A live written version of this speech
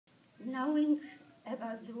knowing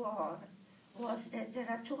about the war was that there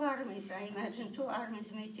are two armies. I imagine two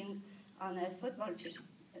armies meeting on a football team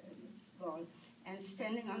ball and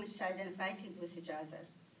standing on each side and fighting with each other.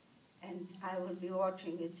 And I will be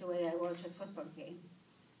watching it the way I watch a football game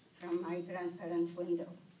from my grandparents' window.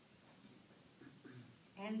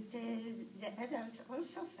 And the adults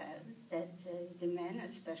also felt that the men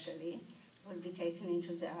especially will be taken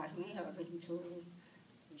into the army or into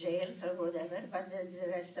jails or whatever, but that the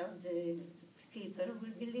rest of the people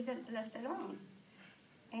will be left alone.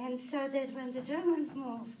 And so that when the Germans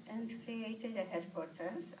moved and created a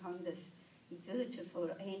headquarters on this beautiful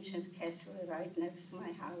ancient castle right next to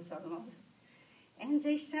my house almost, and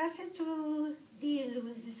they started to deal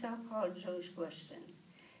with the so-called Jewish questions.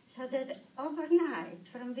 So that overnight,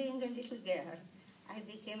 from being a little girl, I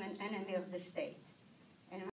became an enemy of the state.